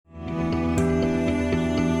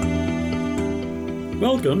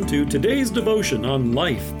Welcome to today's devotion on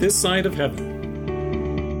life this side of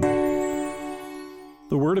heaven.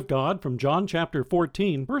 The Word of God from John chapter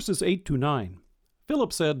 14, verses 8 to 9.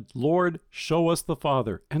 Philip said, "Lord, show us the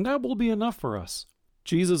Father, and that will be enough for us."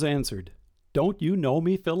 Jesus answered, "Don't you know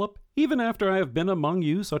me, Philip, even after I have been among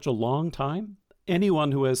you such a long time?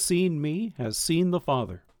 Anyone who has seen me has seen the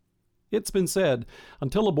Father." It's been said,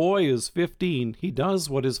 until a boy is 15, he does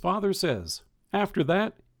what his father says. After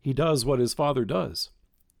that, he does what his father does.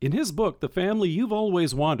 In his book, The Family You've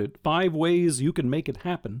Always Wanted, 5 Ways You Can Make It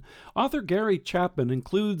Happen, author Gary Chapman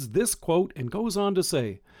includes this quote and goes on to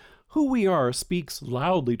say, "Who we are speaks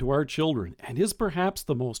loudly to our children and is perhaps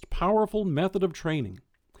the most powerful method of training."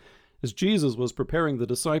 As Jesus was preparing the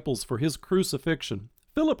disciples for his crucifixion,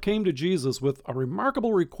 Philip came to Jesus with a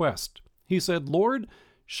remarkable request. He said, "Lord,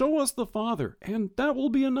 show us the Father, and that will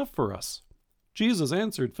be enough for us." Jesus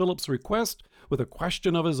answered Philip's request with a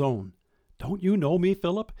question of his own. "Don't you know me,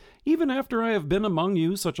 Philip, even after I have been among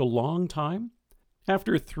you such a long time?"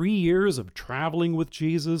 After 3 years of traveling with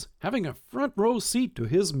Jesus, having a front row seat to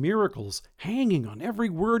his miracles, hanging on every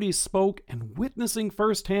word he spoke, and witnessing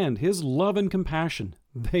firsthand his love and compassion,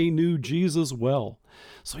 they knew Jesus well.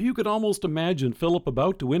 So you could almost imagine Philip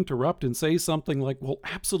about to interrupt and say something like, "Well,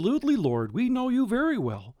 absolutely, Lord, we know you very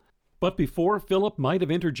well." But before Philip might have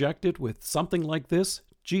interjected with something like this,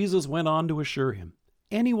 Jesus went on to assure him,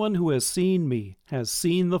 "Anyone who has seen me has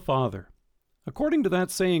seen the Father." According to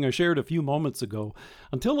that saying I shared a few moments ago,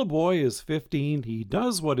 until a boy is 15, he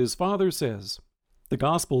does what his father says. The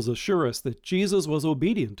Gospels assure us that Jesus was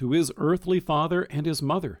obedient to his earthly father and his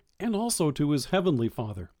mother, and also to his heavenly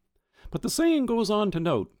Father. But the saying goes on to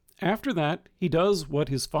note, after that, he does what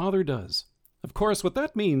his father does. Of course, what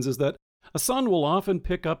that means is that a son will often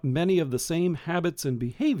pick up many of the same habits and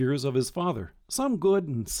behaviors of his father, some good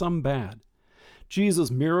and some bad.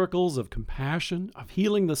 Jesus' miracles of compassion, of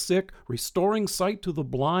healing the sick, restoring sight to the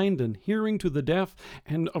blind and hearing to the deaf,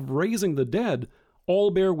 and of raising the dead,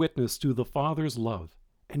 all bear witness to the Father's love.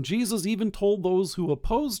 And Jesus even told those who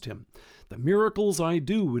opposed him, "The miracles I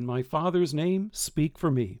do in my Father's name speak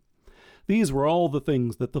for me." These were all the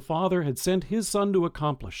things that the Father had sent his Son to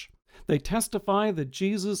accomplish. They testify that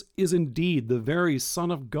Jesus is indeed the very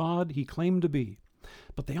Son of God he claimed to be.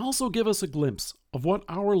 But they also give us a glimpse of what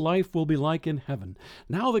our life will be like in heaven,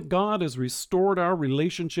 now that God has restored our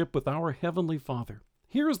relationship with our Heavenly Father.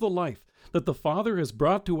 Here's the life that the Father has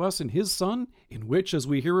brought to us in his Son, in which, as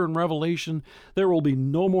we hear in Revelation, there will be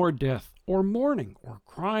no more death, or mourning, or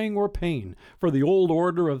crying, or pain, for the old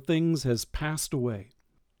order of things has passed away.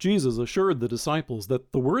 Jesus assured the disciples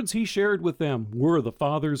that the words he shared with them were the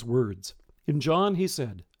Father's words. In John he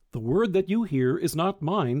said, "The word that you hear is not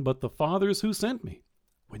mine, but the Father's who sent me."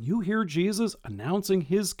 When you hear Jesus announcing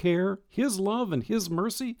his care, his love, and his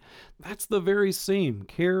mercy, that's the very same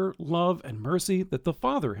care, love, and mercy that the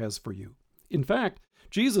Father has for you. In fact,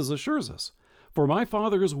 Jesus assures us, "For my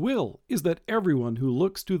Father's will is that everyone who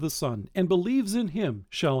looks to the Son and believes in him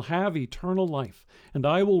shall have eternal life, and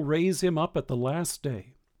I will raise him up at the last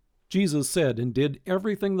day." Jesus said and did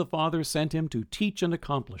everything the Father sent him to teach and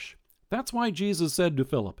accomplish. That's why Jesus said to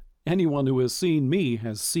Philip, "Anyone who has seen me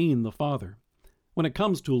has seen the Father." When it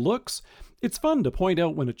comes to looks, it's fun to point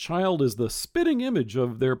out when a child is the spitting image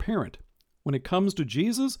of their parent. When it comes to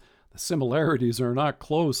Jesus, the similarities are not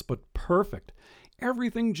close, but perfect.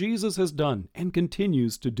 Everything Jesus has done and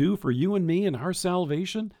continues to do for you and me in our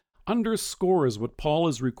salvation underscores what Paul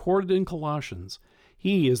has recorded in Colossians.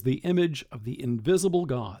 He is the image of the invisible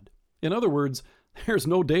God. In other words, there's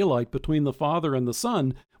no daylight between the Father and the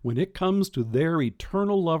Son when it comes to their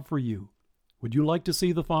eternal love for you. Would you like to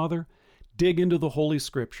see the Father? Dig into the Holy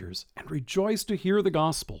Scriptures and rejoice to hear the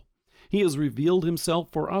gospel. He has revealed himself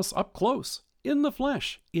for us up close, in the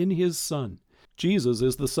flesh, in his Son. Jesus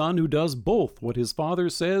is the Son who does both what his Father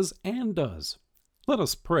says and does. Let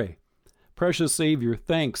us pray. Precious Savior,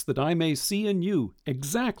 thanks that I may see in you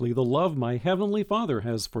exactly the love my Heavenly Father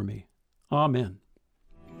has for me. Amen.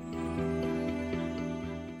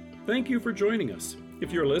 Thank you for joining us.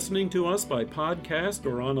 If you're listening to us by podcast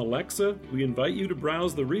or on Alexa, we invite you to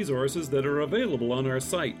browse the resources that are available on our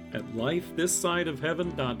site at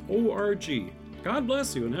lifethissideofheaven.org. God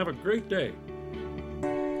bless you and have a great day.